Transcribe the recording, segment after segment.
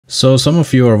So some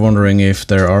of you are wondering if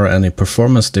there are any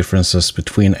performance differences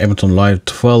between Ableton Live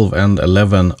 12 and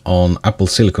 11 on Apple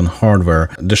Silicon hardware.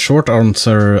 The short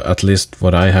answer, at least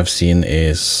what I have seen,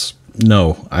 is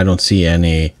no, I don't see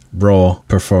any raw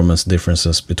performance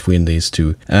differences between these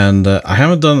two. And I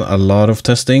haven't done a lot of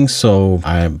testing, so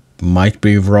I might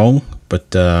be wrong,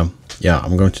 but yeah,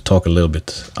 I'm going to talk a little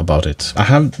bit about it. I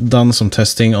have done some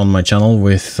testing on my channel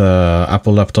with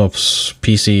Apple laptops,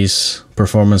 PCs,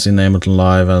 performance in Ableton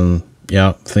Live, and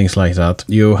yeah, things like that.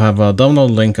 You have a download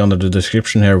link under the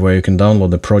description here where you can download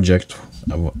the project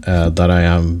that I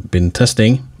have been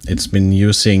testing. It's been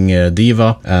using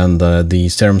Diva and the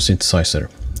Serum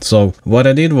synthesizer. So what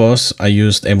I did was I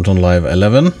used Ableton Live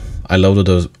 11. I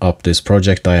loaded up this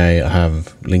project I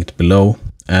have linked below,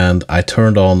 and I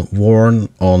turned on Warn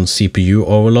on CPU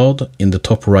overload in the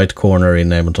top right corner in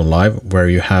Ableton Live, where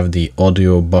you have the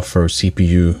audio buffer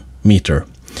CPU meter.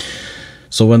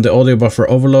 So when the audio buffer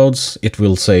overloads, it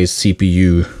will say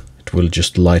CPU. It will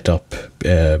just light up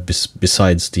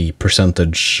besides the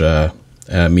percentage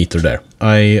meter there.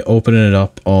 I opened it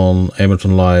up on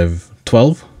Ableton Live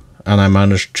 12. And I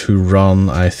managed to run,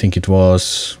 I think it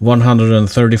was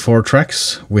 134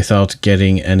 tracks without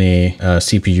getting any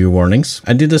CPU warnings.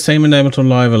 I did the same in Ableton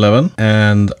Live 11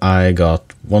 and I got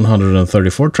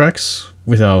 134 tracks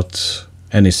without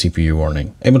any CPU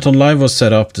warning. Ableton Live was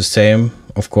set up the same,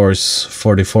 of course,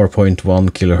 44.1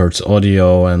 kilohertz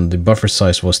audio, and the buffer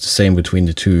size was the same between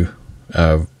the two,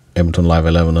 Ableton Live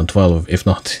 11 and 12. If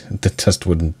not, the test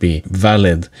wouldn't be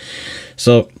valid.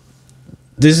 So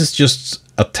this is just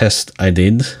a test I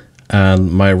did,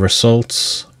 and my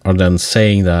results are then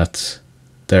saying that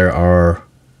there are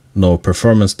no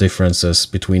performance differences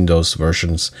between those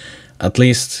versions, at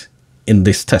least in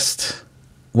this test.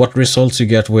 What results you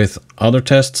get with other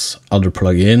tests, other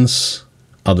plugins,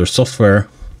 other software,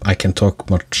 I can talk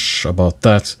much about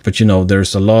that, but you know,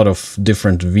 there's a lot of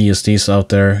different VSTs out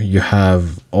there. You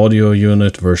have audio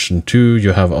unit version 2,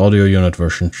 you have audio unit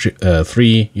version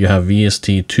 3, you have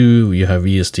VST 2, you have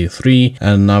VST 3,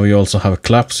 and now you also have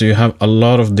clap. So you have a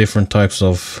lot of different types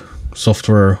of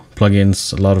software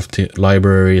plugins, a lot of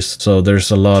libraries. So there's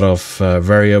a lot of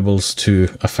variables to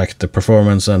affect the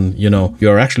performance, and you know,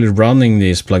 you're actually running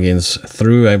these plugins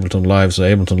through Ableton Live. So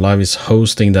Ableton Live is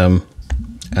hosting them,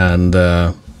 and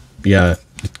yeah,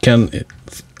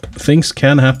 things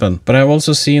can happen. But I've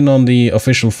also seen on the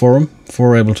official forum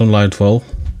for Ableton Live 12,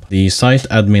 the site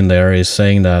admin there is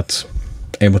saying that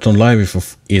Ableton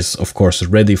Live is of course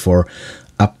ready for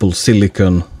Apple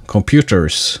Silicon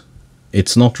computers.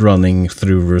 It's not running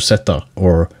through Rosetta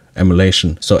or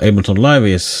emulation. So Ableton Live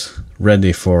is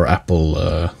ready for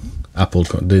the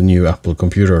new Apple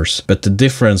computers. But the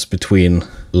difference between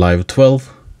Live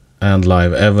 12 and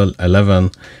Live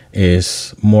 11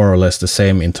 is more or less the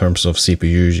same in terms of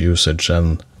CPU usage,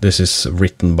 and this is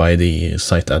written by the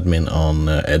site admin on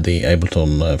the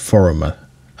Ableton forum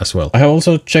as well. I have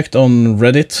also checked on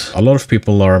Reddit. A lot of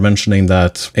people are mentioning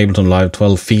that Ableton Live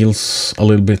 12 feels a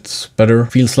little bit better.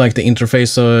 Feels like the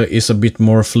interface is a bit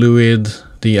more fluid,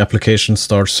 the application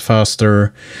starts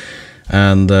faster,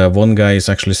 and one guy is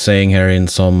actually saying here in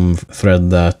some thread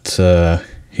that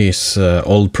his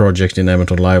old project in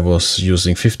Ableton Live was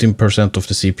using 15% of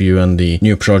the CPU, and the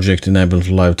new project in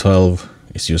Ableton Live 12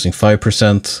 is using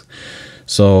 5%.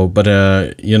 So, but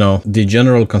you know, the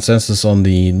general consensus on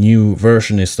the new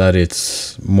version is that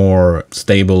it's more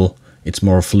stable, it's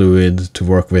more fluid to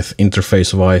work with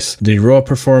interface-wise. The raw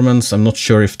performance, I'm not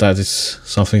sure if that is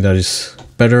something that is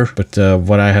better, but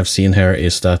what I have seen here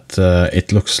is that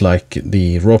it looks like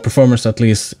the raw performance at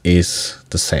least is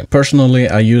the same. Personally,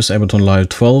 I use Ableton Live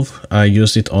 12. I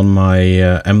use it on my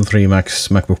M3 Max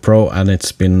MacBook Pro, and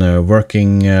it's been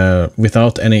working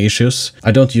without any issues.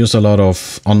 I don't use a lot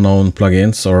of unknown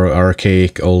plugins or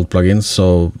archaic old plugins,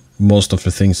 so most of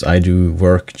the things I do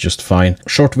work just fine.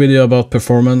 Short video about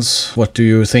performance. What do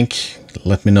you think?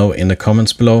 Let me know in the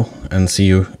comments below, and see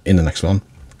you in the next one.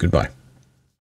 Goodbye.